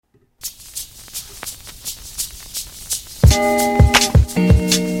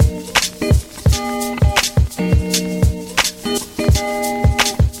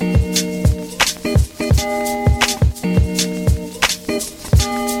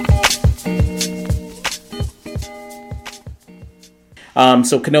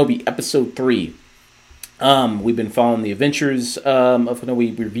So Kenobi, episode 3. We've been following the adventures of Kenobi.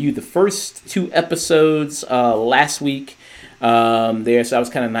 We reviewed the first 2 episodes last week. So that was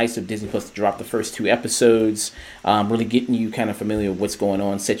kind of nice of Disney Plus to drop the first 2 episodes, really getting you kind of familiar with what's going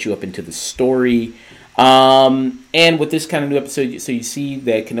on, set you up into the story. And with this kind of new episode, so you see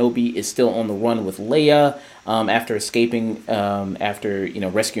that Kenobi is still on the run with Leia after escaping, after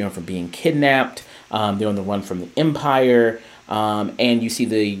rescuing her from being kidnapped. They're on the run from the Empire. And you see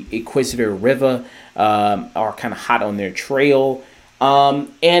the Inquisitor Riva are kind of hot on their trail.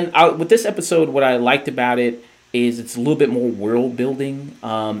 With this episode, what I liked about it is it's a little bit more world building,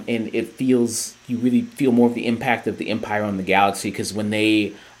 and you really feel more of the impact of the Empire on the galaxy, because when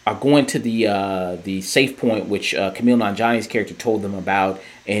they are going to the safe point, which Camille Nanjiani's character told them about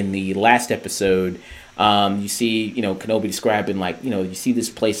in the last episode. You see, Kenobi describing, you see this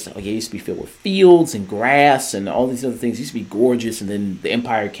place, it used to be filled with fields and grass and all these other things. It used to be gorgeous, and then the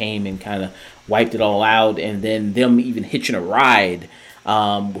Empire came and kind of wiped it all out, and then them even hitching a ride,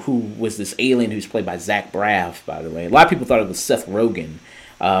 who was this alien who's played by Zach Braff, by the way. A lot of people thought it was Seth Rogen.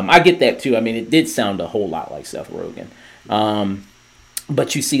 I get that, too. I mean, it did sound a whole lot like Seth Rogen.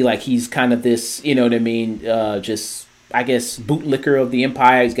 But you see, he's kind of this, just... I guess bootlicker of the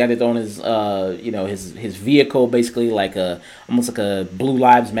Empire. He's got it on his his vehicle, basically almost like a Blue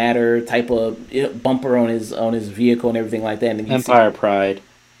Lives Matter type of bumper on his vehicle and everything like that. And Empire Pride.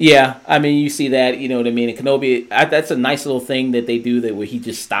 Yeah, I mean, you see that, And Kenobi, that's a nice little thing that they do, that where he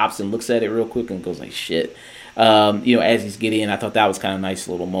just stops and looks at it real quick and goes like, shit. As he's getting in, I thought that was kind of a nice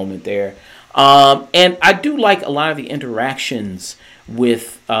little moment there. And I do like a lot of the interactions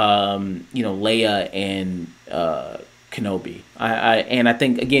with Leia and Kenobi. I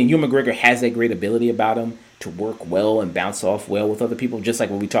think, again, Ewan McGregor has that great ability about him to work well and bounce off well with other people, just like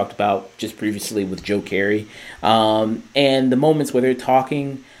what we talked about just previously with Joe Carey. And the moments where they're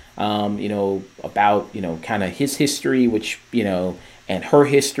talking, about, kind of his history, which, and her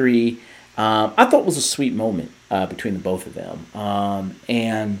history, I thought was a sweet moment between the both of them.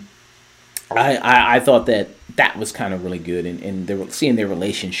 And I thought that was kind of really good. And seeing their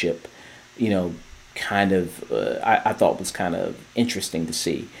relationship, kind of I thought was kind of interesting to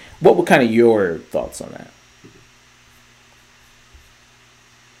see. What were kind of your thoughts on that?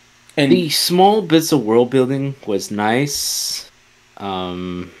 And the small bits of world building was nice,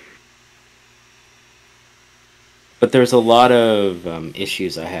 but there's a lot of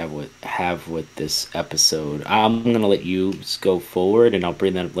issues I have with this episode. I'm gonna let you go forward, and I'll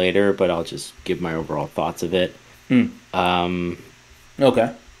bring that up later, but I'll just give my overall thoughts of it.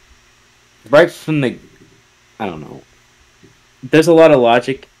 Okay. Right from I don't know. There's a lot of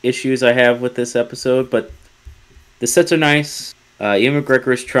logic issues I have with this episode, but the sets are nice. Ewan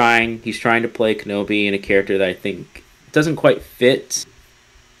McGregor is trying. He's trying to play Kenobi in a character that I think doesn't quite fit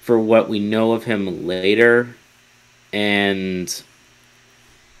for what we know of him later. And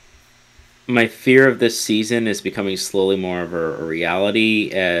my fear of this season is becoming slowly more of a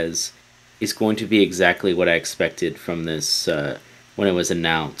reality, as it's going to be exactly what I expected from this when it was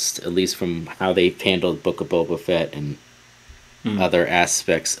announced, at least from how they've handled Book of Boba Fett and other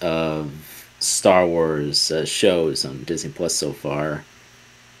aspects of Star Wars shows on Disney Plus so far.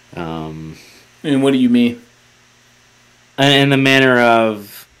 And what do you mean? In the manner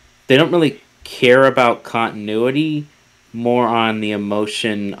of, they don't really care about continuity, more on the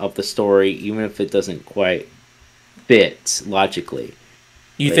emotion of the story, even if it doesn't quite fit logically.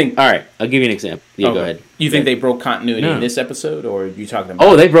 You think? All right, I'll give you an example. Go ahead. You think they broke continuity in this episode, or are you talking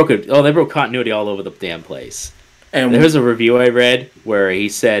about? They broke it. They broke continuity all over the damn place. And there was a review I read where he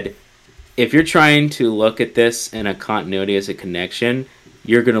said, if you're trying to look at this in a continuity as a connection,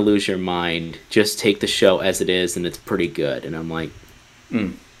 you're gonna lose your mind. Just take the show as it is, and it's pretty good. And I'm like,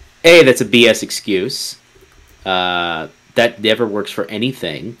 that's a BS excuse. That never works for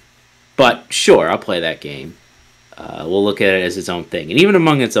anything. But sure, I'll play that game. We'll look at it as its own thing. And even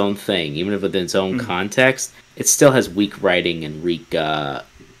among its own thing, even within its own context, it still has weak writing and weak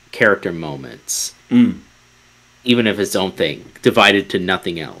character moments. Even if it's its own thing, divided to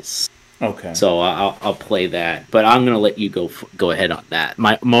nothing else. Okay. So I'll play that. But I'm going to let you go ahead on that.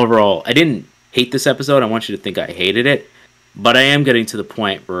 My overall, I didn't hate this episode. I want you to think I hated it. But I am getting to the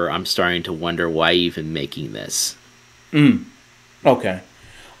point where I'm starting to wonder why even making this. Okay.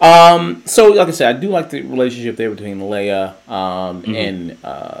 So like I said, I do like the relationship there between Leia and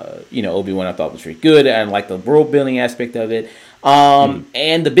Obi-Wan. I thought was very good. I like the world building aspect of it.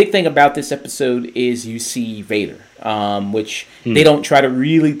 And the big thing about this episode is you see Vader, which they don't try to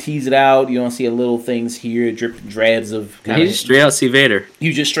really tease it out. You don't see a little things here, drip and drabs of. You just straight out see Vader.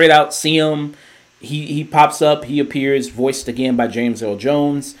 You just straight out see him. He pops up. He appears, voiced again by James Earl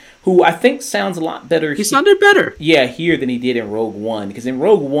Jones, who I think sounds a lot better. He sounded better. Yeah, here than he did in Rogue One. Because in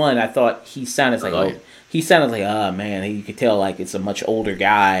Rogue One, I thought he sounded like man, you could tell like it's a much older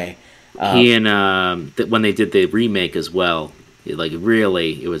guy. He and when they did the remake as well, it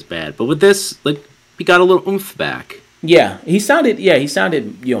was bad. But with this, like, he got a little oomph back. Yeah, he sounded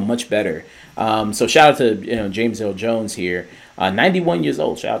much better. So shout out to James Earl Jones here. 91 years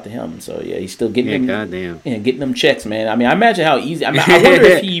old. Shout out to him. So yeah, he's still getting getting them checks, man. I mean, I imagine how easy. I wonder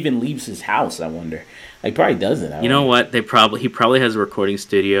if he even leaves his house. I wonder. He probably doesn't. You know what? He probably has a recording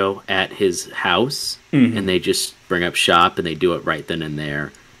studio at his house, and they just bring up shop and they do it right then and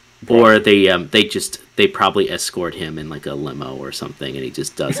there. Or they probably escort him in like a limo or something, and he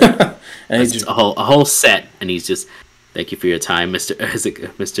just does it. And it's a whole set, and he's just, thank you for your time,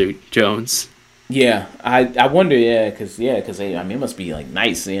 Mr. Jones. Yeah, I wonder, because it must be like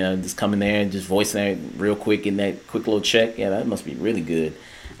nice, just coming there and just voicing it real quick in that quick little check. Yeah, that must be really good.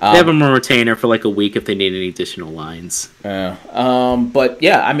 They have him on retainer for like a week if they need any additional lines. But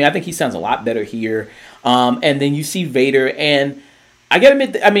yeah, I think he sounds a lot better here. And then you see Vader, and I gotta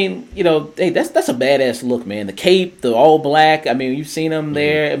admit, hey, that's a badass look, man. The cape, the all black. You've seen him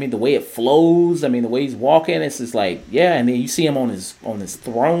there. The way it flows. The way he's walking. It's just like, yeah. And then you see him on his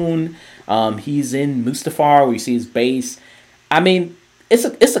throne. He's in Mustafar, where you see his base.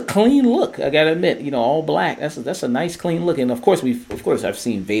 It's a clean look. I gotta admit, all black. That's a nice clean look. And of course I've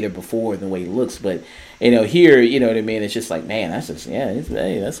seen Vader before the way he looks, but here, it's just like, man, that's a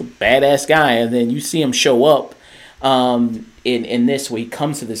badass guy. And then you see him show up in this, where he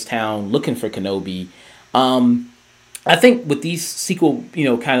comes to this town looking for Kenobi. I think with these sequel,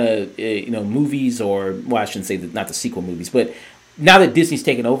 movies, or, well, I shouldn't say not the sequel movies, but now that Disney's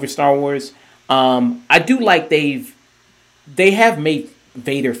taken over Star Wars, I do like they have made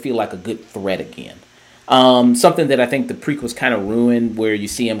Vader feel like a good threat again. Something that I think the prequels kind of ruined, where you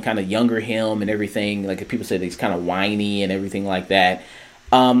see him kind of younger him and everything. Like, people say that he's kind of whiny and everything like that.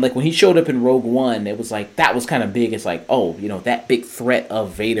 Like when he showed up in Rogue One, it was like, that was kind of big. It's like, that big threat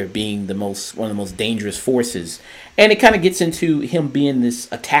of Vader being one of the most dangerous forces. And it kind of gets into him being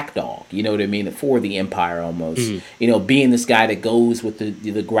this attack dog, for the Empire almost. Mm-hmm. Being this guy that goes with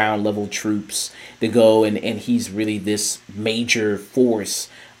the ground level troops to go, and he's really this major force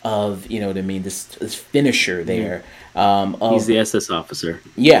of, this finisher there. He's the SS officer.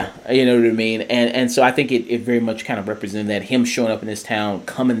 Yeah, and so I think it very much kind of represented that, him showing up in this town,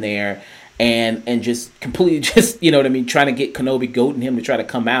 coming there, and just completely trying to get Kenobi, goading him to try to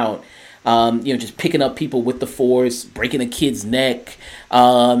come out. Just picking up people with the Force, breaking a kid's neck,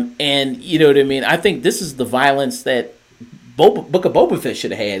 and I think this is the violence that Book of Boba Fett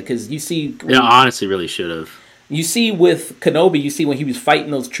should have had, because you see, honestly, really should have. You see with Kenobi, you see when he was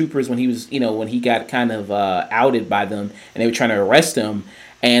fighting those troopers, when he was, when he got kind of outed by them, and they were trying to arrest him.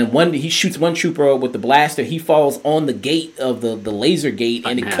 And he shoots one trooper with the blaster. He falls on the gate of the laser gate,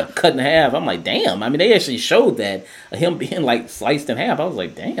 and it cut in half. I'm like, damn. They actually showed that, him being like sliced in half. I was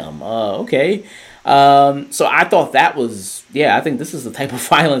like, damn. Okay. So I thought that was, I think this is the type of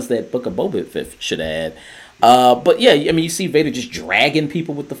violence that Book of Boba Fett should have had. But yeah, you see Vader just dragging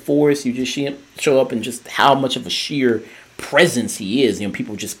people with the Force. You just see him show up, and just how much of a sheer presence he is.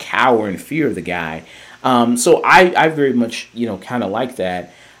 People just cower in fear of the guy. So I very much, kind of like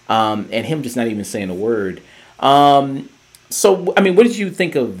that. And him just not even saying a word. So, what did you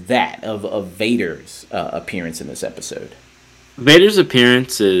think of that, of Vader's appearance in this episode? Vader's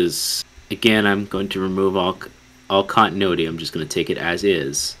appearance is, again, I'm going to remove all continuity. I'm just going to take it as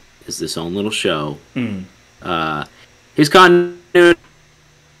is this own little show. His continuity.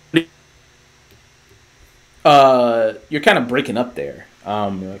 You're kind of breaking up there.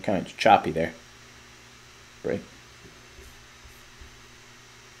 You're kind of choppy there. Right.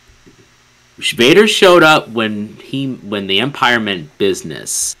 Vader showed up when the Empire meant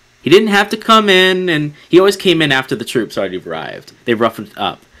business. He didn't have to come in, and he always came in after the troops already arrived. They roughed it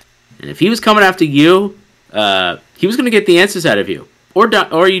up. And if he was coming after you, he was going to get the answers out of you. Or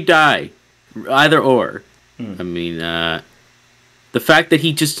you die. Either or. The fact that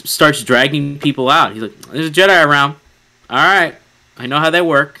he just starts dragging people out. He's like, there's a Jedi around. All right. I know how they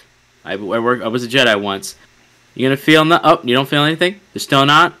work. I was a Jedi once. You gonna feel you don't feel anything? You're still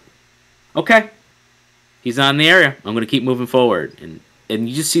not? Okay. He's not in the area. I'm gonna keep moving forward. And and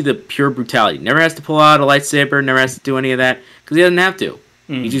you just see the pure brutality. Never has to pull out a lightsaber, never has to do any of that, because he doesn't have to.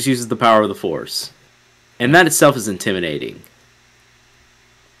 He just uses the power of the Force. And that itself is intimidating.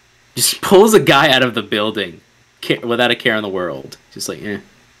 Just pulls a guy out of the building without a care in the world. Just like, eh.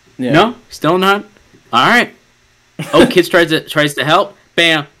 Yeah. No? Still not? Alright. Oh, Kid tries to help.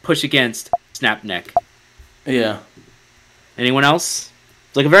 Bam. Push against. Snap neck. Yeah. Anyone else?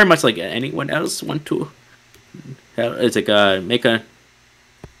 It's like very much like anyone else want to... It's like make a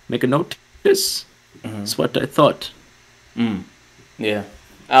notice. That's what I thought. Yeah.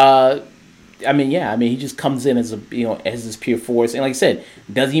 He just comes in as as this pure force, and like I said,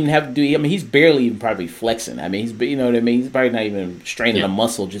 doesn't even have to do. I mean, he's barely even probably flexing. I mean, he's what I mean. He's probably not even straining a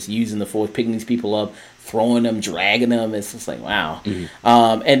muscle, just using the force, picking these people up, throwing them, dragging them. It's just like wow.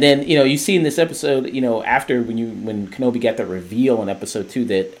 And then you see in this episode, after when Kenobi got the reveal in episode 2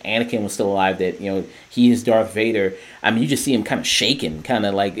 that Anakin was still alive, that he is Darth Vader. I mean, you just see him kind of shaking, kind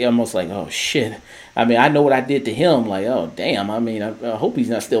of like almost like, oh shit. I mean, I know what I did to him. Like, oh damn. I mean, I hope he's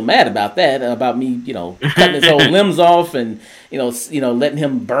not still mad about that. About me, cutting his whole limbs off and letting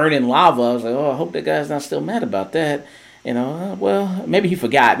him burn in lava. I was like, oh, I hope that guy's not still mad about that. Well, maybe he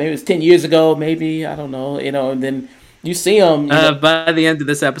forgot. Maybe it was 10 years ago. Maybe I don't know. And then you see him. By the end of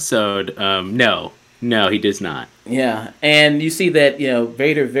this episode, no, he does not. Yeah, and you see that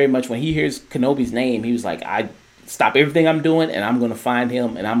Vader very much when he hears Kenobi's name, he was like, I stop everything I'm doing and I'm going to find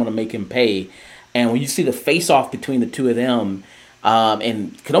him and I'm going to make him pay. And when you see the face-off between the two of them,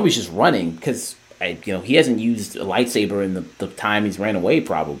 and Kenobi's just running because he hasn't used a lightsaber in the time he's ran away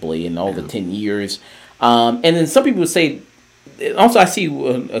probably in all the 10 years. And then some people would say, also I see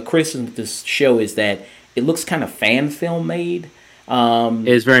a criticism of this show is that it looks kind of fan film made. It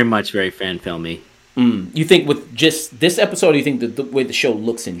is very fan filmy. You think with just this episode, or do you think the way the show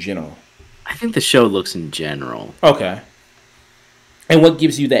looks in general? I think the show looks in general. Okay. And what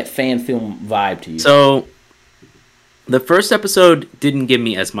gives you that fan film vibe to you? So, the first episode didn't give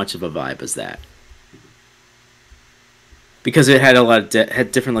me as much of a vibe as that. Because it had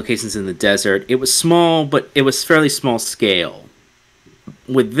had different locations in the desert. It was small, but it was fairly small scale.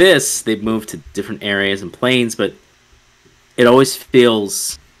 With this, they've moved to different areas and planes, but it always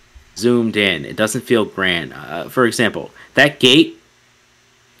feels zoomed in. It doesn't feel grand. For example, that gate,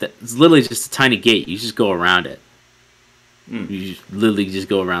 that's literally just a tiny gate. You just go around it. You literally just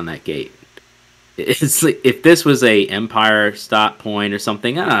go around that gate. It's like if this was a Empire stop point or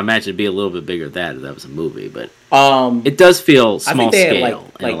something, I imagine it'd be a little bit bigger than that if that was a movie. But it does feel small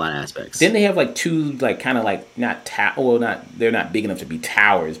scale in a lot of aspects. Didn't they have like two kind of not they're not big enough to be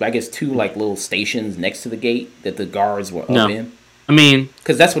towers, but I guess two little stations next to the gate that the guards were up in. I mean,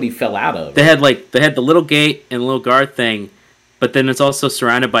 because that's what he fell out of. They had the little gate and the little guard thing, but then it's also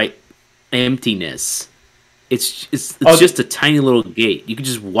surrounded by emptiness. It's just a tiny little gate. You could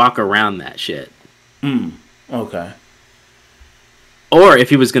just walk around that shit. Okay. Or if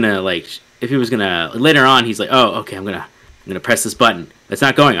he was gonna later on, he's like, oh, okay, I'm gonna press this button. It's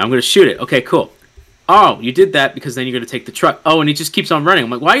not going. I'm gonna shoot it. Okay, cool. Oh, you did that because then you're gonna take the truck. Oh, and he just keeps on running. I'm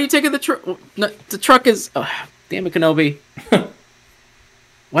like, why are you taking the truck? No, the truck is. Oh, damn it, Kenobi.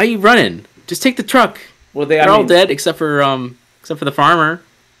 Why are you running? Just take the truck. Well, they're all dead except for the farmer.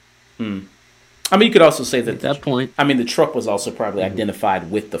 I mean, you could also say that at that point. I mean, the truck was also probably identified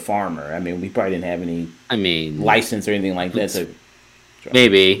with the farmer. I mean, we probably didn't have any. License or anything like that. So,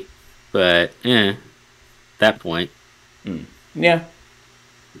 maybe, but that point. Yeah.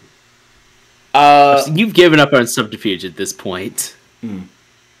 You've given up on subterfuge at this point.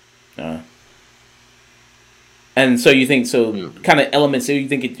 And so you think kind of elements. So you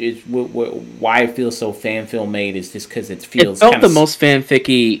think why it feels so fan film made is just because it feels. It felt the most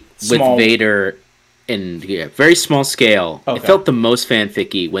fanficky with Vader, and very small scale. Okay. It felt the most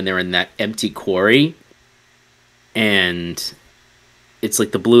fanficky when they're in that empty quarry, and it's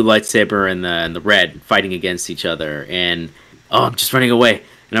like the blue lightsaber and the red fighting against each other, and I'm just running away,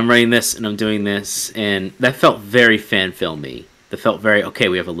 and I'm running this, and I'm doing this, and that felt very fan filmy. That felt very okay.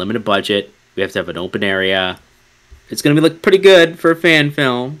 We have a limited budget. We have to have an open area. It's going to look pretty good for a fan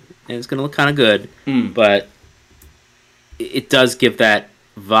film, and it's going to look kind of good, but it does give that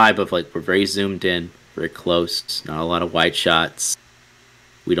vibe of like we're very zoomed in, very close, not a lot of wide shots.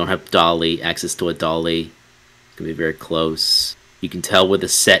 We don't have access to a dolly. It's going to be very close. You can tell where the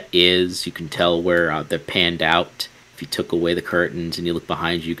set is. You can tell where they're panned out. If you took away the curtains and you look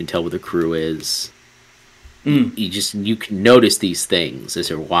behind you, you can tell where the crew is. You can notice these things as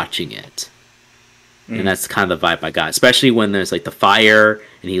you're watching it. And that's kind of the vibe I got, especially when there's like the fire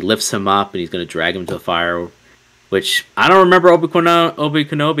and he lifts him up and he's going to drag him to the fire. Which, I don't remember Obi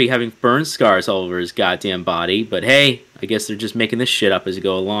Kenobi having burn scars all over his goddamn body, but hey, I guess they're just making this shit up as you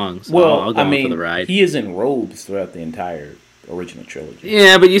go along, so I'll go on for the ride. He is in robes throughout the entire original trilogy.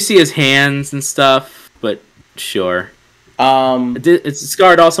 Yeah, but you see his hands and stuff, but sure. It's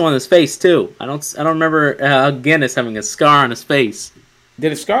scarred also on his face, too. I don't remember Guinness having a scar on his face.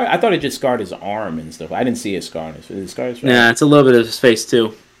 Did it scar? I thought it just scarred his arm and stuff. I didn't see a scar on his face. Did it scar his face? Yeah, it's a little bit of his face,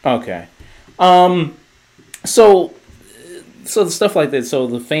 too. Okay. So the stuff like that. So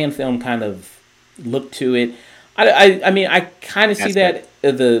the fan film kind of looked to it. I mean, I kind of see that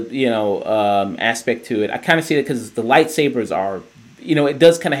aspect to it. I kind of see it because the lightsabers are, it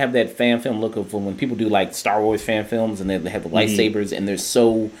does kind of have that fan film look of when people do like Star Wars fan films and they have the lightsabers and they're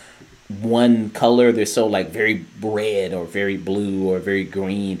so one color. They're so like very red or very blue or very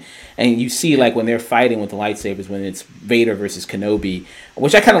green. And you see like when they're fighting with the lightsabers when it's Vader versus Kenobi,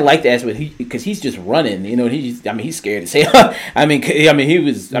 which I kind of like that because he's just running. He's scared as hell.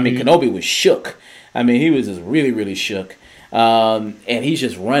 Kenobi was shook. He was just really, really shook. And he's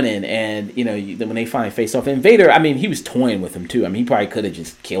just running, and when they finally face off, and Vader, he was toying with him too. He probably could have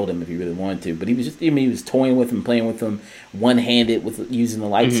just killed him if he really wanted to, but he was just, he was toying with him, playing with him, one-handed with using the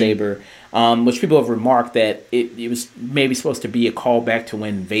lightsaber, which people have remarked that it was maybe supposed to be a callback to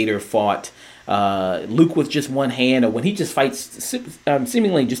when Vader fought Luke with just one hand, or when he just fights,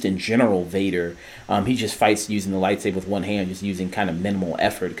 seemingly just in general, Vader, he just fights using the lightsaber with one hand, just using kind of minimal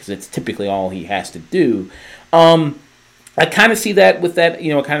effort because it's typically all he has to do. I kind of see that with that,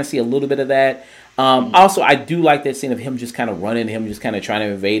 I kind of see a little bit of that. Also, I do like that scene of him just kind of running, him just kind of trying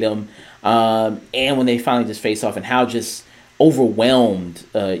to evade him. And when they finally just face off and how just overwhelmed,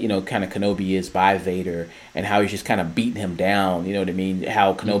 kind of Kenobi is by Vader and how he's just kind of beating him down, you know what I mean?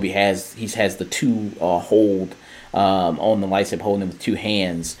 How Kenobi has the two hold on the lightsaber, holding him with two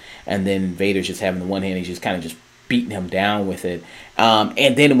hands. And then Vader's just having the one hand, he's just kind of just beating him down with it.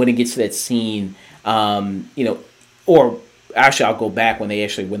 And then when it gets to that scene, or actually, I'll go back when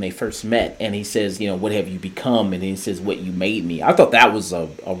they first met, and he says, what have you become? And then he says, what you made me. I thought that was a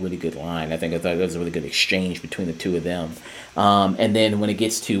really good line. I thought that was a really good exchange between the two of them. And then when it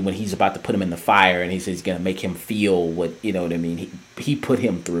gets to when he's about to put him in the fire, and he says he's going to make him feel what, he put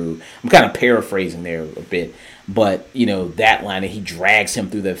him through. I'm kind of paraphrasing there a bit, but, that line, and he drags him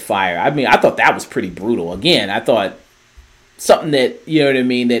through the fire. I thought that was pretty brutal. Again, I thought something that,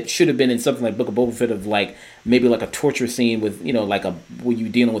 that should have been in something like Book of Boba Fett of like, maybe like a torture scene with, where you're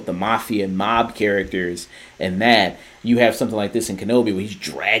dealing with the mafia and mob characters and that. You have something like this in Kenobi where he's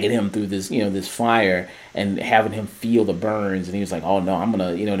dragging him through this, this fire and having him feel the burns. And he was like, oh, no, I'm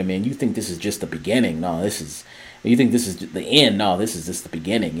going to, you think this is just the beginning. No, you think this is the end. No, this is just the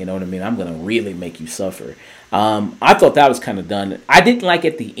beginning. You know what I mean? I'm going to really make you suffer. I thought that was kind of done. I didn't like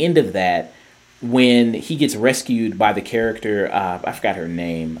at the end of that when he gets rescued by the character, I forgot her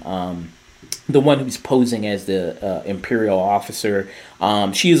name, the one who's posing as the Imperial officer.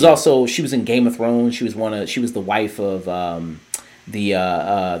 She was in Game of Thrones. She was the wife of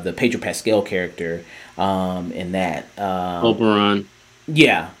the Pedro Pascal character in that. Oberon.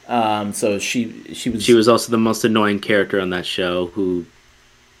 Yeah. So she was also the most annoying character on that show, who,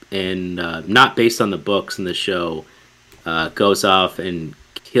 and not based on the books in the show, goes off and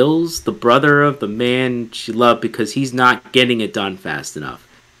kills the brother of the man she loved because he's not getting it done fast enough,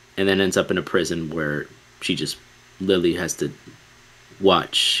 and then ends up in a prison where she just literally has to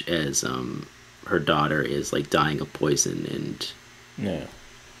watch as her daughter is like dying of poison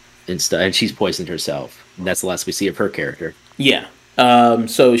and she's poisoned herself. And that's the last we see of her character. Yeah.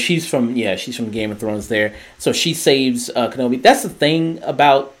 So she's from Game of Thrones there. So she saves Kenobi. That's the thing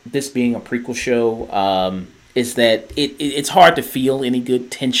about this being a prequel show. Is that it's hard to feel any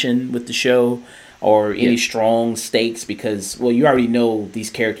good tension with the show or any strong stakes because, well, you already know these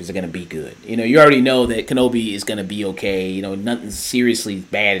characters are going to be good. You already know that Kenobi is going to be okay. Nothing seriously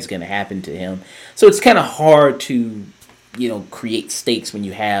bad is going to happen to him. So it's kind of hard to, create stakes when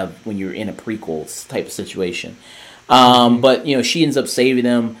you're in a prequel type of situation. But, she ends up saving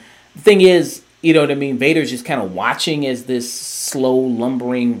him. The thing is, Vader's just kind of watching as this slow,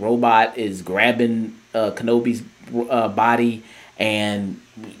 lumbering robot is grabbing Kenobi's body and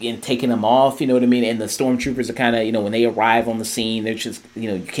taking him off, and the stormtroopers are kind of, when they arrive on the scene, they're just,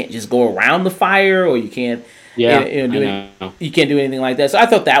 you can't just go around the fire, or you can't, you can't do anything like that. So I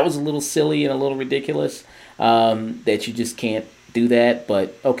thought that was a little silly and a little ridiculous, that you just can't do that,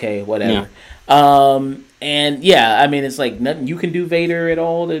 but okay, whatever. And it's like nothing you can do, Vader, at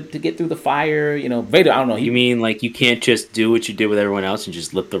all to get through the fire. Vader, I don't know. You mean like you can't just do what you did with everyone else and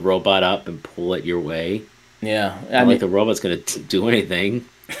just lift the robot up and pull it your way? Yeah. Not like the robot's going to do anything.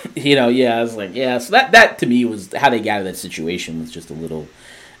 I was like, yeah. So that to me was how they got in that situation was just a little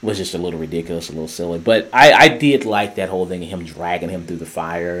ridiculous, a little silly. But I did like that whole thing of him dragging him through the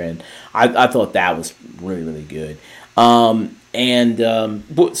fire, and I thought that was really, really good.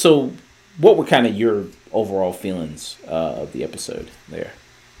 So what were kind of your overall feelings of the episode there?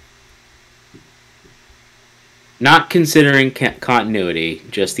 Not considering continuity,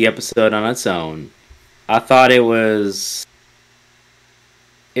 just the episode on its own, I thought it was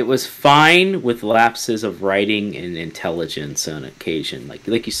fine with lapses of writing and intelligence on occasion.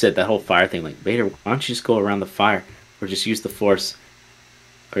 Like you said, that whole fire thing. Like, Vader, why don't you just go around the fire or just use the Force?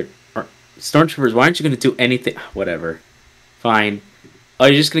 Or Stormtroopers, why aren't you going to do anything? Whatever. Fine. Oh,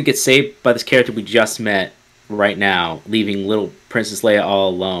 you're just going to get saved by this character we just met right now, leaving little Princess Leia all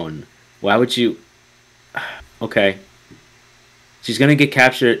alone. Why would you... Okay. She's going to get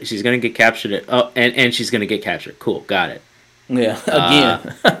captured. She's going to get captured. And she's going to get captured. Cool, got it. Yeah,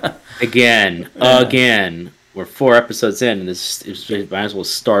 again. Again. We're 4 episodes in, and it might as well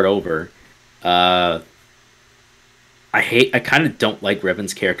start over. I kind of don't like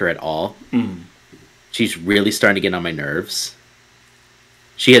Revan's character at all. Mm. She's really starting to get on my nerves.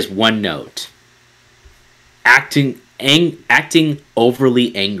 She has one note. Acting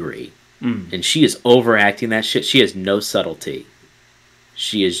overly angry. Mm. And she is overacting that shit. She has no subtlety.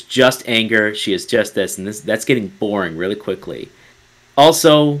 She is just anger. She is just this, and that's getting boring really quickly.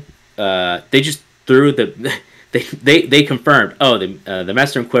 Also, they just threw they confirmed. Oh, the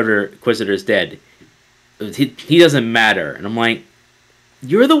Master Inquisitor is dead. He doesn't matter, and I'm like,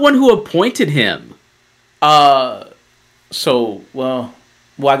 you're the one who appointed him. I guess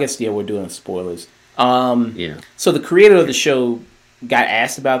we're doing spoilers. Yeah. So the creator of the show got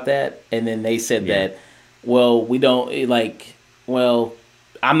asked about that, and then they said that, we don't like. Well,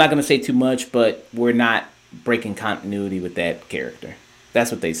 I'm not going to say too much, but we're not breaking continuity with that character. That's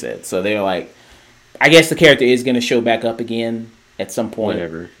what they said. So they're like, I guess the character is going to show back up again at some point.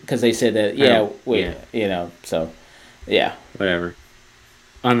 Whatever. Because they said that, Whatever.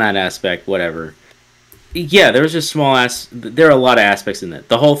 On that aspect, whatever. Yeah, there was just there are a lot of aspects in that.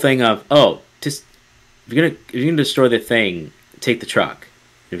 The whole thing of, just, if you're gonna destroy the thing, take the truck.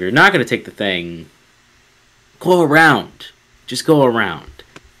 If you're not going to take the thing, go around. Just go around.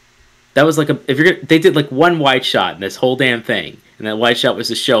 That was like they did like one wide shot in this whole damn thing, and that wide shot was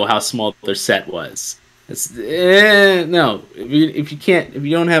to show how small their set was. No, if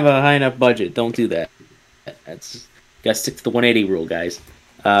you don't have a high enough budget, don't do that. That's gotta stick to the 180 rule, guys.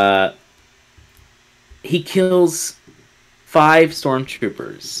 He kills 5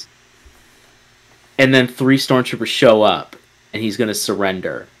 stormtroopers, and then 3 stormtroopers show up, and he's gonna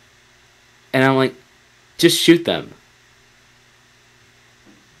surrender. And I'm like, just shoot them.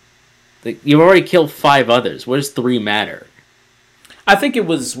 Like, you've already killed 5 others. What does 3 matter? I think it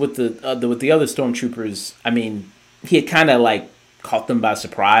was with the other stormtroopers. I mean, he had kind of like caught them by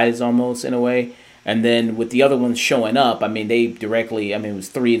surprise almost in a way. And then with the other ones showing up, I mean, it was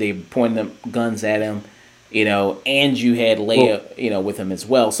 3. They pointed them guns at him, and you had Leia, with him as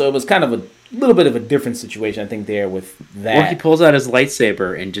well. So it was kind of a little bit of a different situation, I think, there with that. Or he pulls out his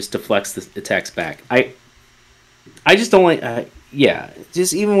lightsaber and just deflects the attacks back. I just don't like.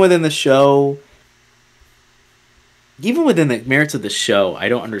 Just even within the show, even within the merits of the show, I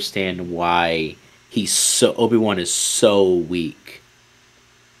don't understand why Obi-Wan is so weak.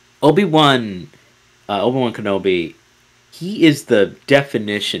 Obi-Wan Kenobi, he is the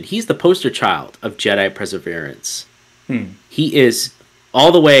definition. He's the poster child of Jedi perseverance. He is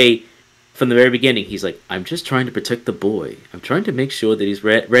all the way from the very beginning. He's like, I'm just trying to protect the boy. I'm trying to make sure that he's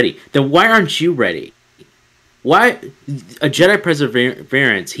ready. Then why aren't you ready? Why a Jedi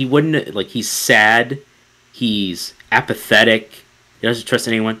perseverance? He wouldn't he's sad. He's apathetic. He doesn't trust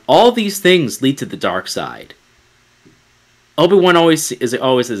anyone. All these things lead to the dark side. Obi-Wan always is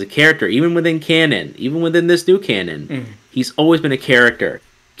a character, even within canon, even within this new canon. He's always been a character.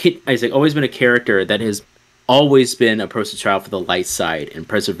 He's always been a character that has always been a poster child for the light side and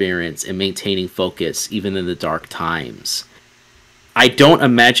perseverance and maintaining focus, even in the dark times. I don't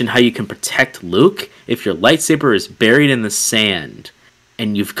imagine how you can protect Luke if your lightsaber is buried in the sand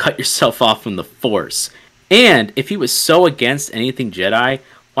and you've cut yourself off from the Force. And if he was so against anything Jedi,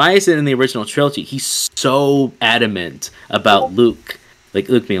 why is it in the original trilogy he's so adamant about Luke? Like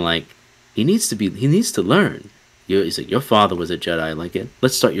Luke being like, he needs to learn. He's like, your father was a Jedi.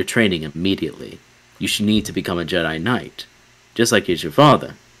 Let's start your training immediately. You should need to become a Jedi Knight, just like he's your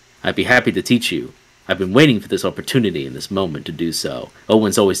father. I'd be happy to teach you. I've been waiting for this opportunity and this moment to do so.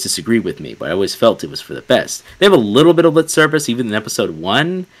 Owen's always disagreed with me, but I always felt it was for the best. They have a little bit of lip service, even in episode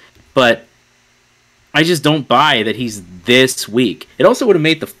 1, but I just don't buy that he's this weak. It also would have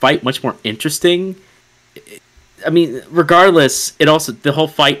made the fight much more interesting. I mean, regardless, it also the whole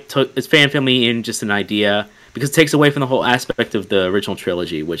fight took its fan family in just an idea because it takes away from the whole aspect of the original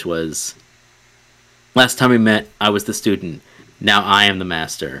trilogy, which was last time we met, I was the student. Now I am the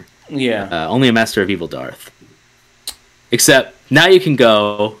master. Yeah. Only a master of evil Darth. Except now you can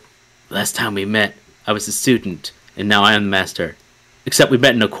go. Last time we met, I was the student, and now I am the master. Except we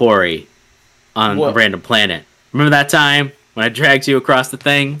met in a quarry on a random planet. Remember that time when I dragged you across the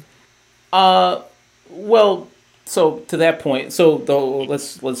thing? Well, so to that point,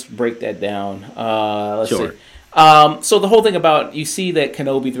 let's break that down. Sure. See. So the whole thing about you see that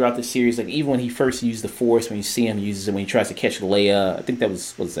Kenobi throughout the series, like even when he first used the Force, when you see him uses it when he tries to catch Leia, I think that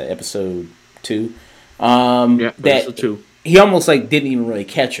was that episode 2. Yeah, episode 2. He almost like didn't even really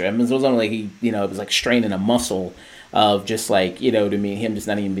catch her. I mean, it was only like it was like straining a muscle of just like him just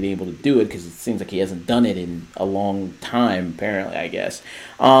not even being able to do it because it seems like he hasn't done it in a long time apparently, I guess.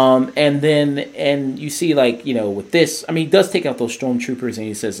 And you see like with this, I mean, he does take out those stormtroopers and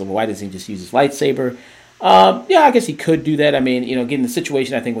he says, well, why doesn't he just use his lightsaber? Yeah, I guess he could do that. I mean, getting the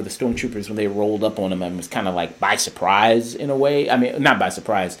situation, I think, with the stormtroopers when they rolled up on him, it was kind of like by surprise in a way. I mean, not by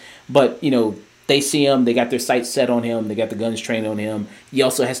surprise, but they see him, they got their sights set on him, they got the guns trained on him. He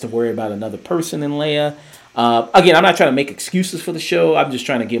also has to worry about another person in Leia. Again, I'm not trying to make excuses for the show. I'm just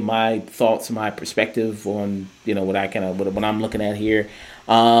trying to give my thoughts, my perspective on what I'm looking at here.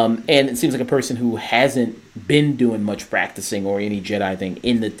 And it seems like a person who hasn't been doing much practicing or any Jedi thing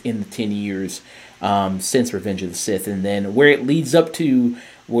in the 10 years since Revenge of the Sith, and then where it leads up to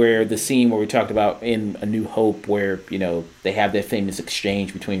where the scene where we talked about in A New Hope, where they have that famous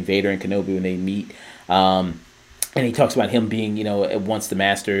exchange between Vader and Kenobi when they meet. And he talks about him being once the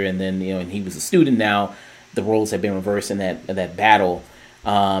master, and then and he was a student. Now the roles have been reversed in that battle.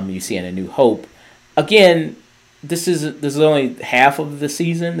 You see in A New Hope. Again, this is only half of the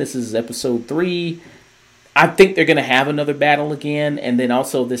season. This is episode 3. I think they're going to have another battle again, and then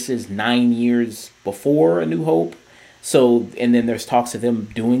also this is 9 years before A New Hope. So, and then there's talks of them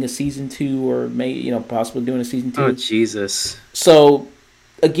doing a season 2, or maybe possibly doing a season 2. Oh Jesus! So,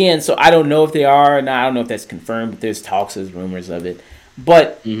 again, I don't know if they are, and I don't know if that's confirmed. But there's talks, there's rumors of it.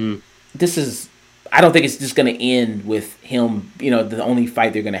 But this is, I don't think it's just going to end with him. The only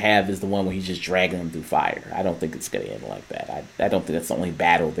fight they're going to have is the one where he's just dragging them through fire. I don't think it's going to end like that. I don't think that's the only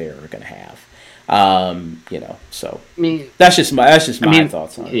battle they're going to have. So I mean, that's just my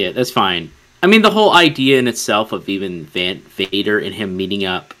thoughts on it. Yeah, that's fine. I mean, the whole idea in itself of even Vader and him meeting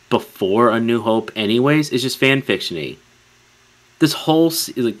up before A New Hope, anyways, is just fan fiction-y. This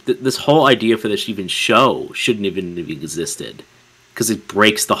whole idea for this even show shouldn't even have existed because it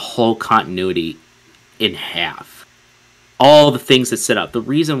breaks the whole continuity in half. All the things that set up the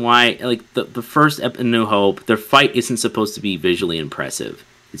reason why, like the first A New Hope, their fight isn't supposed to be visually impressive.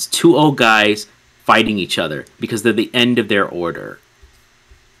 It's 2 old guys fighting each other because they're the end of their order.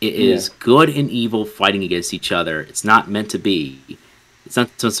 It is good and evil fighting against each other. It's not meant to be. It's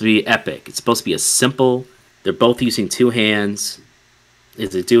not supposed to be epic. It's supposed to be a simple. They're both using 2 hands.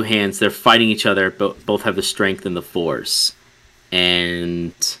 It's the 2 hands. They're fighting each other. Both have the strength and the force.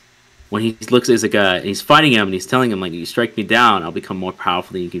 And when he looks at the guy, and he's fighting him, and he's telling him, like, you strike me down, I'll become more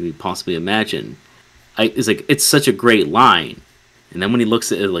powerful than you can possibly imagine. It's such a great line. And then when he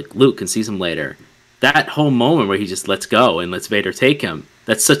looks at it, like Luke and sees him later, that whole moment where he just lets go and lets Vader take him,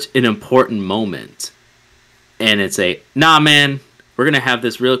 that's such an important moment. And it's nah, man, we're going to have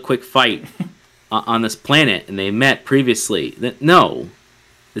this real quick fight on this planet, and they met previously. No,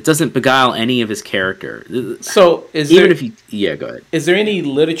 it doesn't beguile any of his character. So, go ahead. Is there any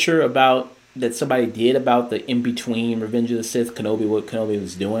literature about that somebody did about the in between Revenge of the Sith, Kenobi, what Kenobi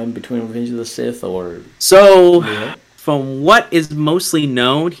was doing between Revenge of the Sith, or from what is mostly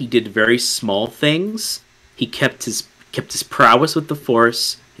known, he did very small things. He kept his prowess with the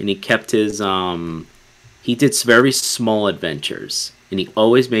Force, and he kept his he did very small adventures, and he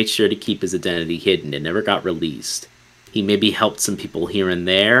always made sure to keep his identity hidden. It never got released. He maybe helped some people here and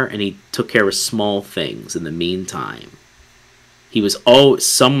there, and he took care of small things in the meantime. He was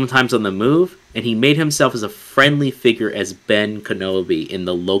sometimes on the move, and he made himself as a friendly figure as Ben Kenobi in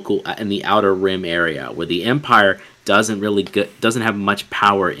the Outer Rim area, where the Empire doesn't have much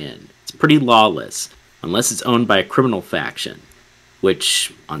power in. It's pretty lawless, unless it's owned by a criminal faction,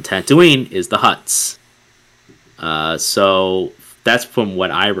 which on Tatooine is the Hutts. So that's from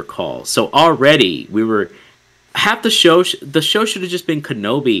what I recall. So already half the show should have just been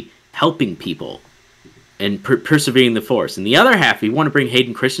Kenobi helping people and persevering the Force. And the other half, if you want to bring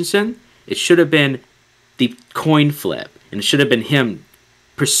Hayden Christensen, it should have been the coin flip, and it should have been him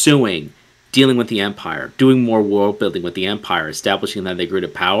pursuing dealing with the Empire, doing more world building with the Empire, establishing that they grew to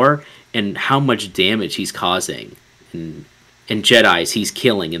power, and how much damage he's causing, and Jedis he's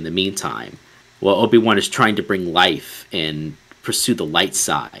killing in the meantime. While Obi-Wan is trying to bring life and pursue the light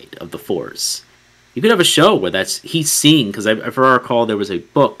side of the Force. You could have a show where he's seeing, because if I recall, there was a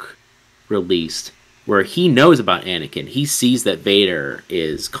book released where he knows about Anakin. He sees that Vader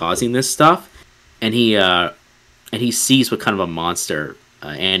is causing this stuff, and he sees what kind of a monster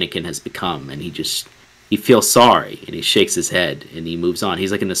Anakin has become, and he feels sorry, and he shakes his head, and he moves on.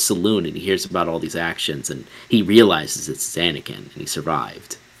 He's like in a saloon, and he hears about all these actions, and he realizes it's Anakin, and he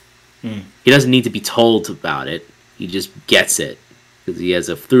survived. He doesn't need to be told about it. He just gets it, because he has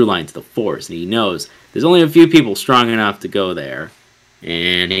a through line to the Force, and he knows there's only a few people strong enough to go there,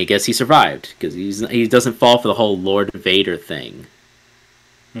 and I guess he survived, because he doesn't fall for the whole Lord Vader thing.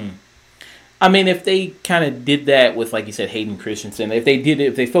 I mean, if they kind of did that with, like you said, Hayden Christensen, if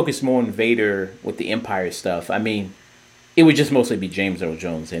they focused more on Vader with the Empire stuff, I mean, it would just mostly be James Earl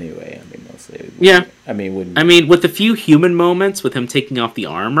Jones anyway. I mean, mostly. Yeah. I mean, with the few human moments with him taking off the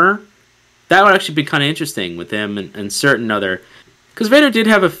armor, that would actually be kind of interesting with him and certain other... Because Vader did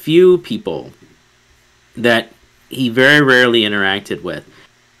have a few people that he very rarely interacted with.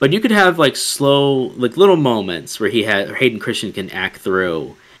 But you could have, like, slow, like, little moments where Hayden Christensen can act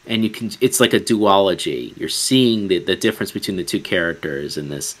through... And it's like a duology. You're seeing the difference between the two characters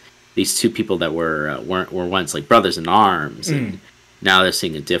and these two people that were once like brothers in arms, and now they're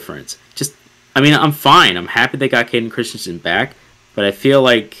seeing a difference. I'm fine. I'm happy they got Hayden Christensen back, but I feel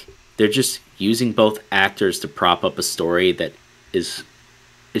like they're just using both actors to prop up a story that it's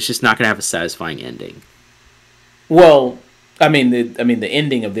just not going to have a satisfying ending. Well, the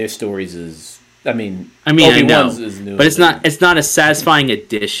ending of their stories is. I know, is new, but it's not a satisfying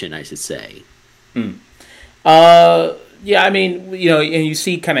addition, I should say. Yeah, I mean, and you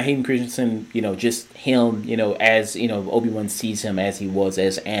see kind of Hayden Christensen, just him, as Obi-Wan sees him as he was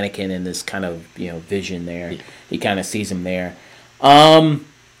as Anakin in this kind of vision there. Yeah. He kind of sees him there.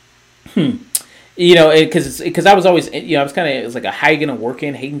 Because I was always, I was kind of, it was like, how are you going to work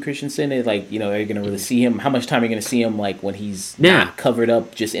in Hayden Christensen? And like, are you going to really see him? How much time are you going to see him, like, when he's not covered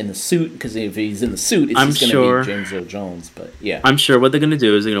up just in the suit? Because if he's in the suit, it's just going to be James Earl Jones. But, yeah. I'm sure what they're going to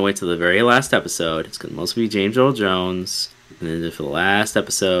do is they're going to wait till the very last episode. It's going to mostly be James Earl Jones. And then for the last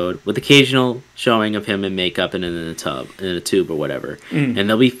episode, with occasional showing of him in makeup and in a tube or whatever. And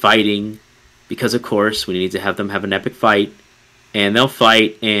they'll be fighting because, of course, we need to have them have an epic fight. And they'll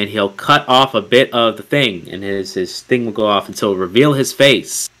fight, and he'll cut off a bit of the thing, and his thing will go off until it'll reveal his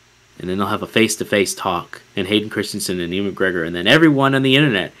face. And then they'll have a face-to-face talk, and Hayden Christensen and Ewan McGregor, and then everyone on the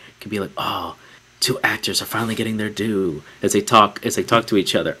internet can be like, oh, two actors are finally getting their due as they talk to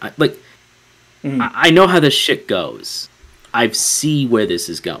each other. I know how this shit goes. I see where this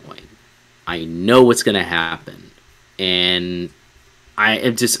is going. I know what's going to happen. And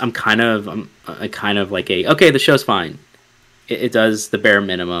I'm kind of like okay, the show's fine. It does the bare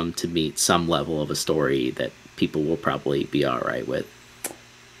minimum to meet some level of a story that people will probably be all right with.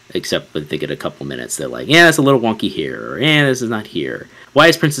 Except when they get a couple minutes, they're like, yeah, it's a little wonky here, or yeah, this is not here. Why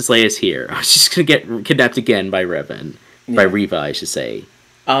is Princess Leia's here? I was just going to get kidnapped again by Revan. Yeah. By Reva, I should say.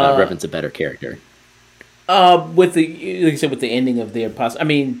 Revan's a better character. With like you said, with the ending of their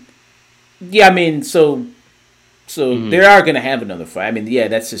so they are going to have another fight. I mean, yeah,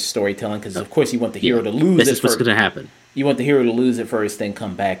 that's just storytelling, because of course you want the hero to lose. This is what's going to happen. You want the hero to lose it first, then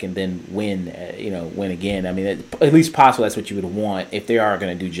come back and then win. Win again. I mean, at least possible. That's what you would want if they are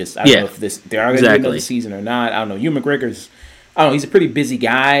going to do just. I don't know if they are going to do another season or not. I don't know. Ewan McGregor's. I don't know. He's a pretty busy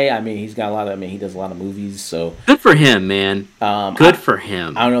guy. I mean, he's got a lot of. I mean, he does a lot of movies. So good for him, man. Good for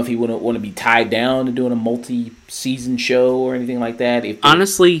him. I don't know if he wouldn't want to be tied down to doing a multi-season show or anything like that.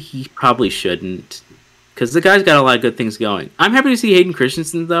 Honestly, he probably shouldn't, because the guy's got a lot of good things going. I'm happy to see Hayden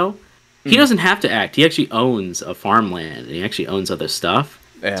Christensen though. He doesn't have to act. He actually owns a farmland, and he actually owns other stuff.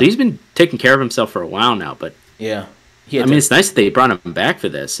 Yeah. So he's been taking care of himself for a while now. But yeah, it's nice that they brought him back for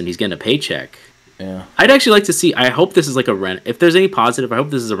this, and he's getting a paycheck. Yeah, I'd actually like to see. I hope this is like if there's any positive, I hope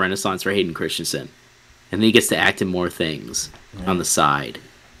this is a renaissance for Hayden Christensen, and then he gets to act in more things on the side,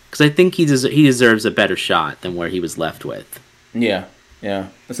 because I think he deserves a better shot than where he was left with. Yeah,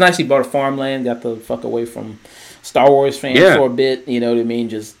 it's nice he bought a farmland, got the fuck away from Star Wars fans for a bit, you know what I mean?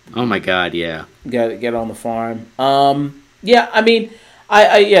 Just oh my god, yeah. Get on the farm. I mean,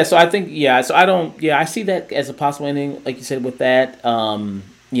 so I think so I don't I see that as a possible ending, like you said with that.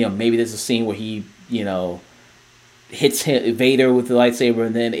 Maybe there's a scene where he, hits Vader with the lightsaber,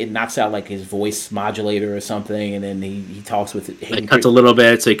 and then it knocks out like his voice modulator or something, and then he talks with it. It cuts a little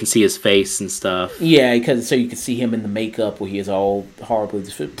bit so you can see his face and stuff. Yeah, because so you can see him in the makeup where he is all horribly.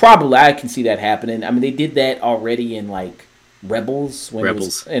 Probably, I can see that happening. I mean, they did that already in like Rebels. When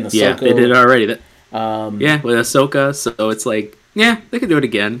Rebels, in Ahsoka. Yeah, they did it already. With Ahsoka, so it's like, yeah, they could do it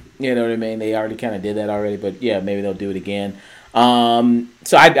again. You know what I mean? They already kind of did that already, but yeah, maybe they'll do it again.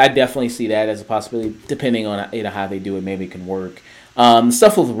 So I definitely see that as a possibility, depending on how they do it. Maybe it can work.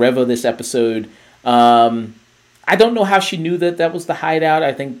 Stuff with Reva this episode. I don't know how she knew that was the hideout.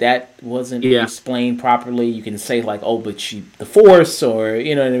 I think that wasn't explained properly. You can say like, oh, but the Force, or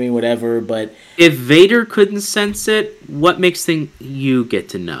you know what I mean, whatever. But if Vader couldn't sense it, what makes you get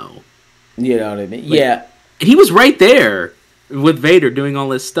to know? You know what I mean? Yeah, he was right there with Vader doing all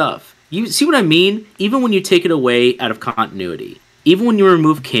this stuff. You see what I mean? Even when you take it away out of continuity, even when you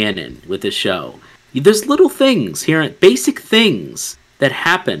remove canon with this show, there's little things here, basic things that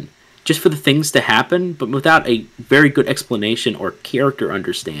happen just for the things to happen, but without a very good explanation or character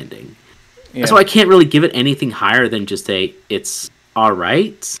understanding. Yeah. So I can't really give it anything higher than just it's all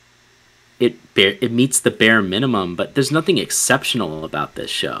right. It meets the bare minimum, but there's nothing exceptional about this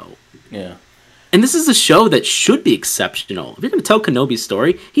show. Yeah. And this is a show that should be exceptional. If you're going to tell Kenobi's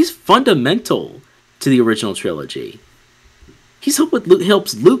story, he's fundamental to the original trilogy.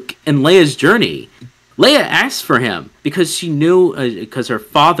 Helps Luke and Leia's journey. Leia asked for him because she knew, because her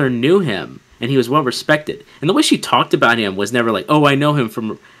father knew him, and he was well respected. And the way she talked about him was never like, oh, I know him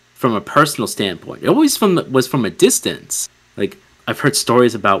from a personal standpoint. It always was from a distance. Like, I've heard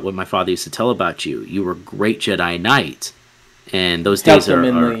stories about what my father used to tell about you. You were a great Jedi Knight. And those days helped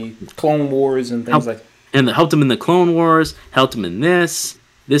him in the Clone Wars and things like. And helped him in the Clone Wars. Helped him in this.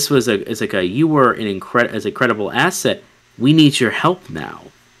 This was you were an incredible asset. We need your help now.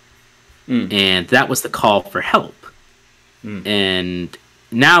 And that was the call for help. And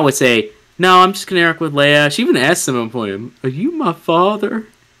now it's no, I'm just gonna work with Leia. She even asked him at one point, "Are you my father?"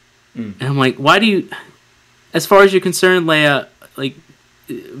 And I'm like, why do you? As far as you're concerned, Leia, like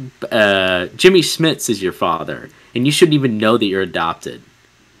Jimmy Smits is your father. And you shouldn't even know that you're adopted.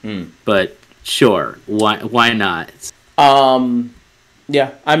 But sure, why not?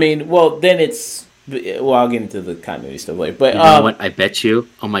 Yeah, I mean, well, then it's... Well, I'll get into the continuity stuff later. But, you know what? I bet you...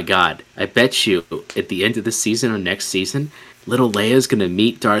 Oh, my God. I bet you at the end of this season or next season, little Leia's going to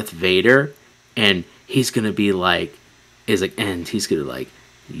meet Darth Vader, and he's going to be like... And he's going to like...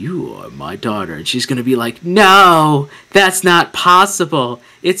 You are my daughter. And she's going to be like, no, that's not possible.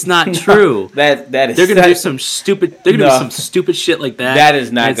 It's not true. That is. They're going to do some stupid. They're going to do some stupid shit like that. That is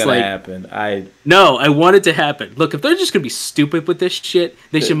not going to happen. No, I want it to happen. Look, if they're just going to be stupid with this shit,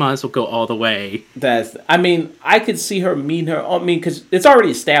 they should might as well go all the way. I mean, I could see her meeting her. I mean, because it's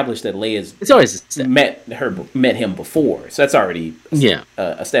already established that Leia's. It's always met him before, so that's already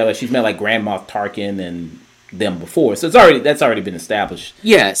established. She's met like Grand Moff Tarkin and them before, so that's already been established.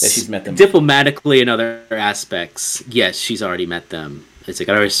 Yes, that she's met them diplomatically in other aspects. Yes, she's already met them. It's like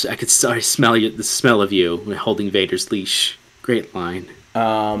I could already smell the smell of you holding Vader's leash. Great line.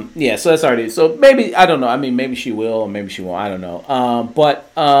 Yeah, so that's already. So maybe I don't know. I mean, maybe she will, or maybe she won't. I don't know. But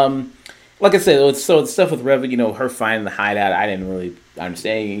like I said, so the stuff with Reva, her finding the hideout, I didn't really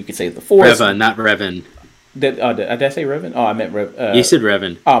understand. You could say the Force. Reva, not Revan. Did I say Revan? Oh, I meant Rev. You said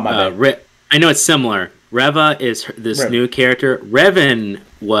Revan. Oh, my bad. I know it's similar. Reva is this new character. Revan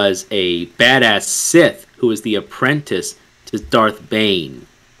was a badass Sith who was the apprentice to Darth Bane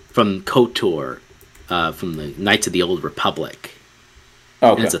from KOTOR, from the Knights of the Old Republic.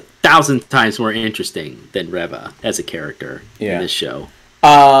 Okay. And it's 1,000 times more interesting than Reva as a character in this show.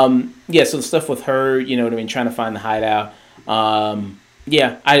 Yeah, so the stuff with her, you know what I mean, trying to find the hideout.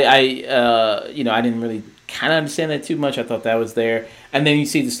 Yeah, I didn't really kind of understand that too much. I thought that was there. And then you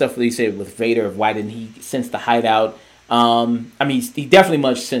see the stuff that he said with Vader of why didn't he sense the hideout. I mean, he definitely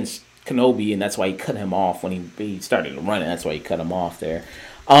much sensed Kenobi, and that's why he cut him off when he started to run, and that's why he cut him off there.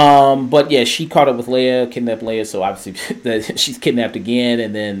 But yeah, she caught up with Leia, kidnapped Leia, so obviously she's kidnapped again.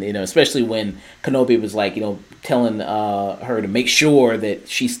 And then, especially when Kenobi was like, telling her to make sure that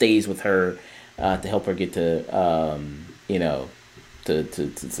she stays with her to help her get to,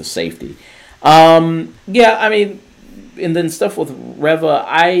 to safety. Yeah, I mean, and then stuff with Reva,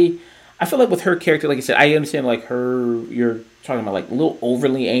 I feel like with her character, like I said, I understand like you're talking about like a little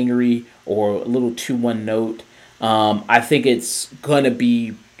overly angry or a little too one note. I think it's gonna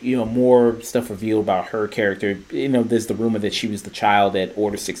be more stuff revealed about her character. There's the rumor that she was the child at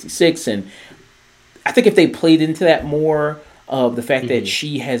Order 66, and I think if they played into that more, of the fact that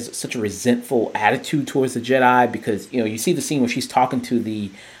she has such a resentful attitude towards the Jedi, because you see the scene where she's talking to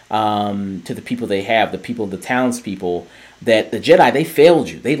the people the townspeople, that the Jedi, they failed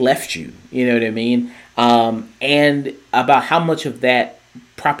you, they left you, you know what I mean, and about how much of that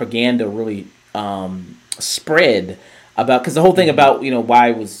propaganda really spread about, because the whole thing about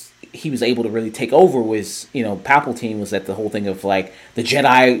why he was able to really take over was, Palpatine, was that the whole thing of like the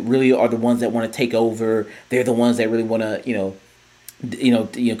Jedi really are the ones that want to take over. They're the ones that really want to,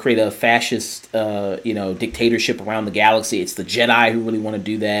 create a fascist, dictatorship around the galaxy. It's the Jedi who really want to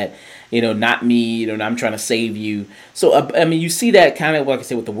do that, not me. I'm trying to save you. So I mean, you see that kind of, like I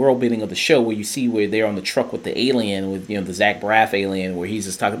said, with the world building of the show, where you see where they're on the truck with the alien, with the Zach Braff alien, where he's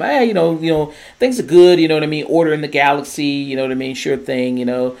just talking about, hey, things are good. You know what I mean? Order in the galaxy. You know what I mean? Sure thing.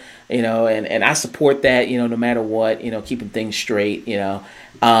 And I support that, no matter what, keeping things straight,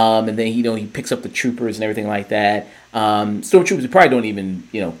 and then, he picks up the troopers and everything like that. Stormtroopers probably don't even,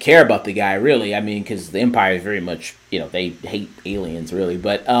 care about the guy, really. I mean, because the Empire is very much, they hate aliens, really.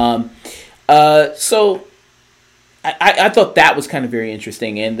 But, so I thought that was kind of very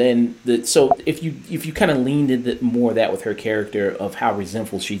interesting. And then, so if you kind of leaned into more of that with her character, of how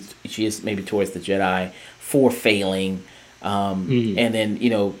resentful she is maybe towards the Jedi for failing, and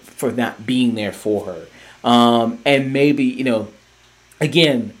then, for not being there for her. And maybe,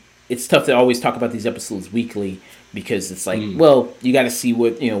 again, it's tough to always talk about these episodes weekly, because it's like, well, you got to see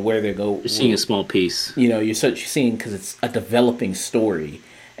what, where they go. You're seeing a small piece. You're seeing, because it's a developing story,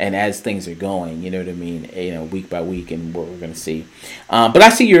 and as things are going, you know what I mean, week by week, and what we're going to see. But I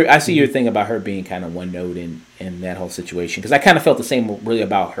see your thing about her being kind of one note in that whole situation, because I kind of felt the same really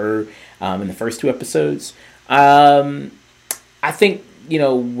about her in the first two episodes. I think,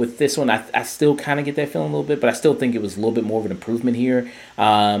 with this one, I still kind of get that feeling a little bit, but I still think it was a little bit more of an improvement here.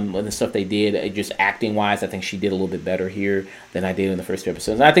 With the stuff they did, just acting wise, I think she did a little bit better here than I did in the first two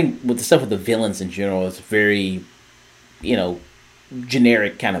episodes. And I think with the stuff with the villains in general, it's very,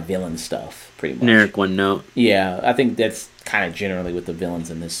 generic kind of villain stuff, pretty much. Generic one note. Yeah, I think that's kind of generally with the villains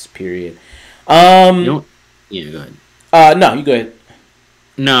in this period. Yeah, go ahead. No, you go ahead.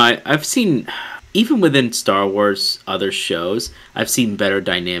 No, I've seen, even within Star Wars, other shows, I've seen better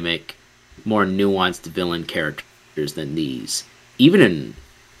dynamic, more nuanced villain characters than these. Even in,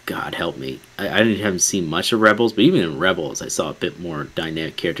 God help me, I haven't seen much of Rebels, but even in Rebels, I saw a bit more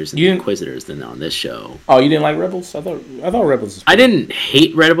dynamic characters in the Inquisitors than on this show. Oh, you didn't like Rebels? I thought Rebels was I didn't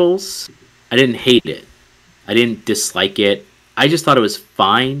hate Rebels. I didn't hate it. I didn't dislike it. I just thought it was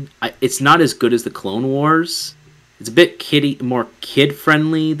fine. It's not as good as the Clone Wars. It's a bit more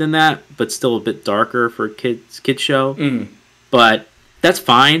kid-friendly than that, but still a bit darker for a kid show. But that's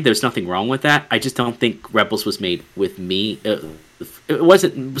fine. There's nothing wrong with that. I just don't think Rebels was made with me. It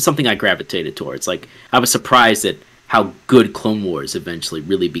wasn't something I gravitated towards. Like, I was surprised at how good Clone Wars eventually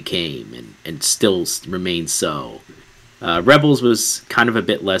really became, and still remains so. Rebels was kind of a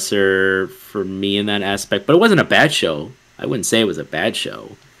bit lesser for me in that aspect, but it wasn't a bad show. I wouldn't say it was a bad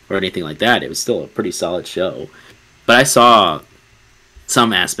show or anything like that. It was still a pretty solid show. But I saw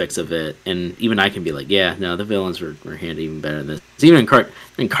some aspects of it, and even I can be like, yeah, no, the villains were handled even better than this. Even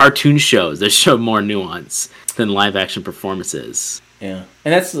in cartoon shows, they show more nuance than live-action performances. Yeah,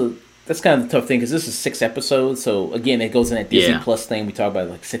 and that's kind of the tough thing, because this is 6 episodes, so again, it goes in that Disney Plus thing. We talk about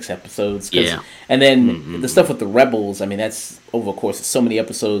like 6 episodes. Yeah. And then the stuff with the Rebels, I mean, that's over a course of so many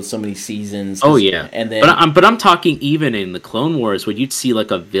episodes, so many seasons. Oh, yeah. And then, but I'm talking even in the Clone Wars, where you'd see like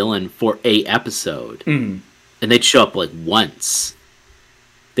a villain for a episode. And they'd show up like once.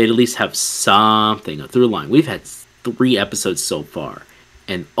 They'd at least have something, a through line. We've had 3 episodes so far,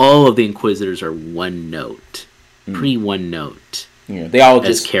 and all of the Inquisitors are one note, one note. Yeah, they all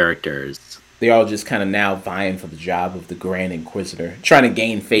just characters. They all just kind of now vying for the job of the Grand Inquisitor, trying to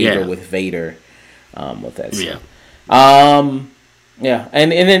gain favor with Vader. With that stuff. And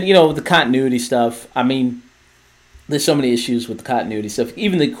then the continuity stuff. I mean, there's so many issues with the continuity stuff.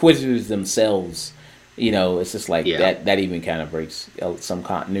 Even the Inquisitors themselves. It's just like that even kind of breaks some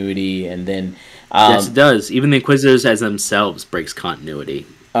continuity. And then yes, it does. Even the Inquisitors as themselves breaks continuity.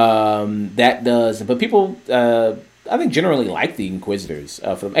 That does. But people, I think, generally like the Inquisitors.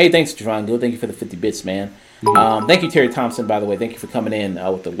 Hey, thanks, Javon Good. Thank you for the 50 bits, man. Thank you, Terry Thompson, by the way. Thank you for coming in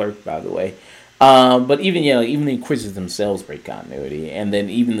with the alert, by the way. But even the Inquisitors themselves break continuity. And then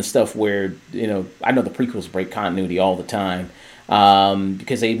even the stuff where, I know the prequels break continuity all the time.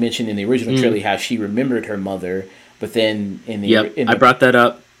 Because they mentioned in the original trilogy how she remembered her mother, but then I brought that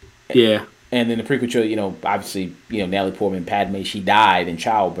up. Yeah. And then the prequel trilogy, obviously, Natalie Portman, Padme, she died in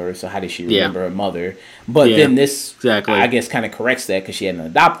childbirth, so how did she remember her mother? But then this, I guess, kind of corrects that, because she had an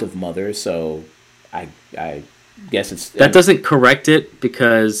adoptive mother, so I guess it's that doesn't correct it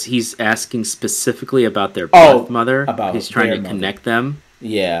because he's asking specifically about their birth mother. He's trying to connect them.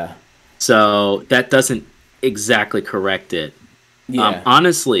 Yeah. So that doesn't exactly correct it. Yeah.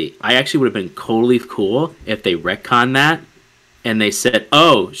 Honestly, I actually would have been totally cool if they retconned that and they said,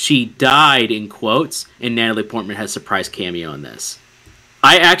 "Oh, she died," in quotes, and Natalie Portman has a surprise cameo in this.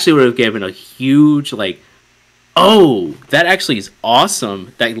 I actually would have given a huge "Oh, that actually is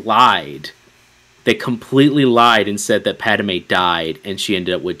awesome." They lied. They completely lied and said that Padme died and she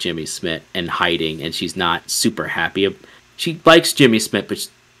ended up with Jimmy Smith and hiding, and she's not super happy. She likes Jimmy Smith, but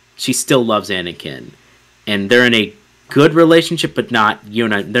she still loves Anakin, and they're in a good relationship, but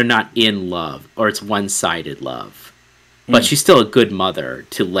they're not in love, or it's one-sided love. But she's still a good mother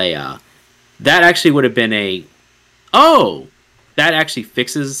to Leia. That actually would have been that actually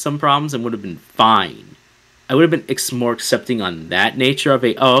fixes some problems and would have been fine. I would have been more accepting on that nature of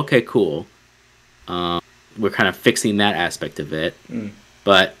okay, cool. We're kind of fixing that aspect of it.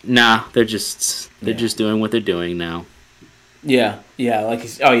 But nah, they're just doing what they're doing now. Yeah,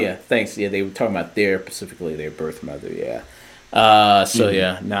 thanks. Yeah, they were talking about specifically their birth mother. Yeah. So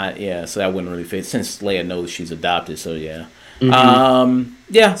that wouldn't really fit since Leia knows she's adopted. So yeah.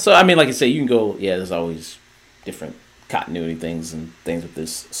 So I mean, like I say, you can go. Yeah, there's always different continuity things with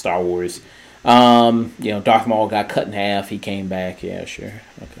this Star Wars. Darth Maul got cut in half. He came back. Yeah, sure.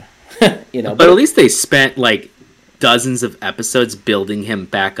 Okay. But at least they spent dozens of episodes building him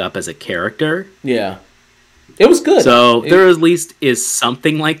back up as a character. Yeah. It was good. So there at least is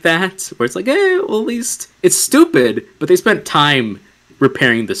something like that where it's at least it's stupid, but they spent time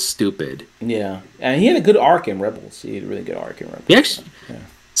repairing the stupid. Yeah. And he had a good arc in Rebels. He had a really good arc in Rebels.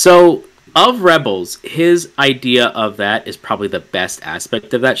 So of Rebels, his idea of that is probably the best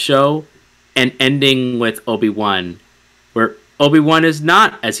aspect of that show, and ending with Obi-Wan, where Obi-Wan is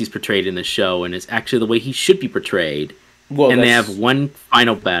not as he's portrayed in the show, and is actually the way he should be portrayed. Well, and they have one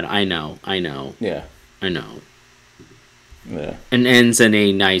final battle. I know. Yeah. I know. Yeah. And ends in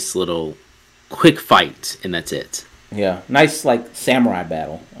a nice little quick fight, and that's it. Yeah. Nice, samurai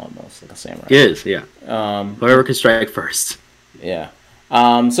battle, almost. Like a samurai. It is, yeah. Whoever can strike first. Yeah.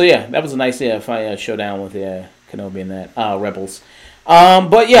 That was a nice fun showdown with Kenobi and that. Rebels.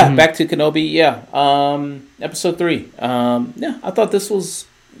 Back to Kenobi. Episode 3. I thought this was,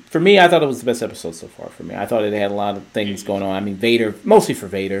 for me, I thought it was the best episode so far for me. I thought it had a lot of things going on. I mean, Vader, mostly for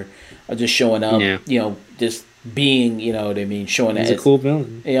Vader, just showing up, just being, what I mean, showing he's a cool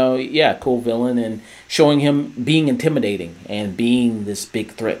villain. Cool villain, and showing him being intimidating and being this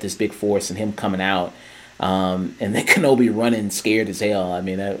big threat, this big force, and him coming out. And then Kenobi running scared as hell. I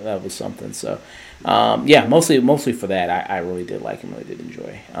mean, that was something. So, mostly for that. I really did like him. Really did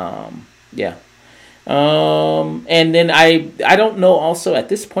enjoy. And then I don't know. Also, at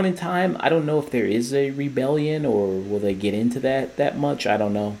this point in time, I don't know if there is a rebellion or will they get into that much. I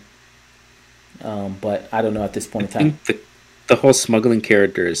don't know. But I don't know at this point in time. I think the whole smuggling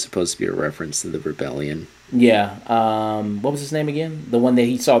character is supposed to be a reference to the rebellion. Yeah. What was his name again? The one that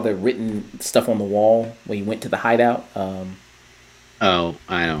he saw the written stuff on the wall when he went to the hideout. I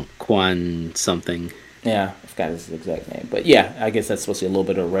don't. Quan something. Yeah, I forgot his exact name. But yeah, I guess that's supposed to be a little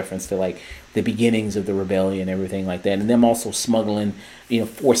bit of a reference to the beginnings of the rebellion and everything like that. And them also smuggling,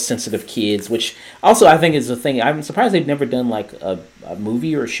 force-sensitive kids, which also I think is a thing. I'm surprised they've never done a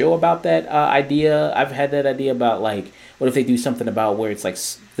movie or a show about that idea. I've had that idea about what if they do something about where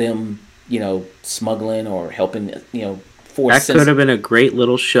it's them, smuggling or helping, force. That could have been a great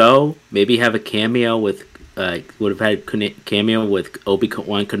little show. Maybe have a cameo with, would have had cameo with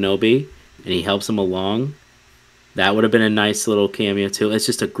Obi-Wan Kenobi, and he helps him along. That would have been a nice little cameo too. It's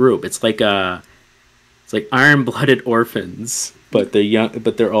just a group. It's like iron-blooded orphans, but they're young,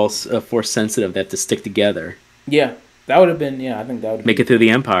 but they're all force sensitive. They have to stick together. Yeah, that would have been. Yeah, I think that would make it through the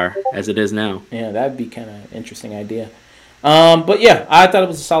Empire as it is now. Yeah, that'd be kind of interesting idea. But yeah, I thought it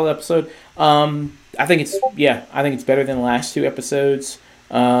was a solid episode. I think it's better than the last 2 episodes.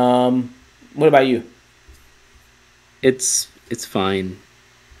 What about you? It's fine.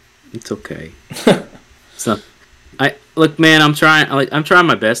 It's okay. It's not. Look, man. I'm trying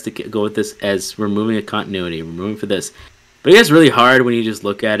my best to go with this as removing a continuity, removing for this. But it gets really hard when you just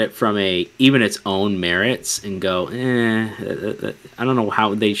look at it from even its own merits and go, I don't know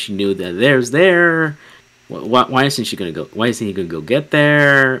how she knew that there's there. Why isn't she gonna go? Why isn't he gonna go get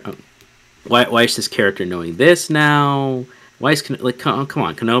there? Why is this character knowing this now? Why is come on,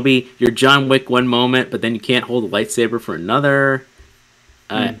 Kenobi? You're John Wick one moment, but then you can't hold a lightsaber for another.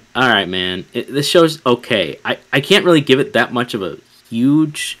 All right, man. This show's okay. I can't really give it that much of a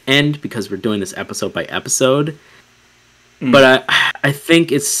huge end because we're doing this episode by episode. But I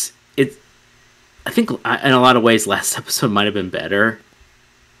think I think in a lot of ways, last episode might have been better.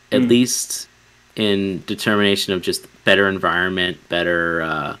 At least in determination of just better environment,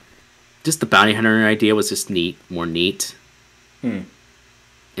 better. Just the bounty hunter idea was just more neat.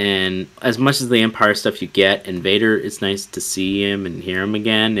 And as much as the Empire stuff you get, and Vader, it's nice to see him and hear him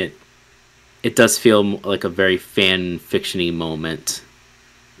again. It does feel like a very fan fiction-y moment.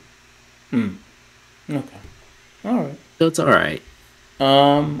 Okay. All right. So it's all right.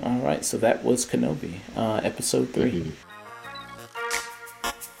 All right. So that was Kenobi, episode 3.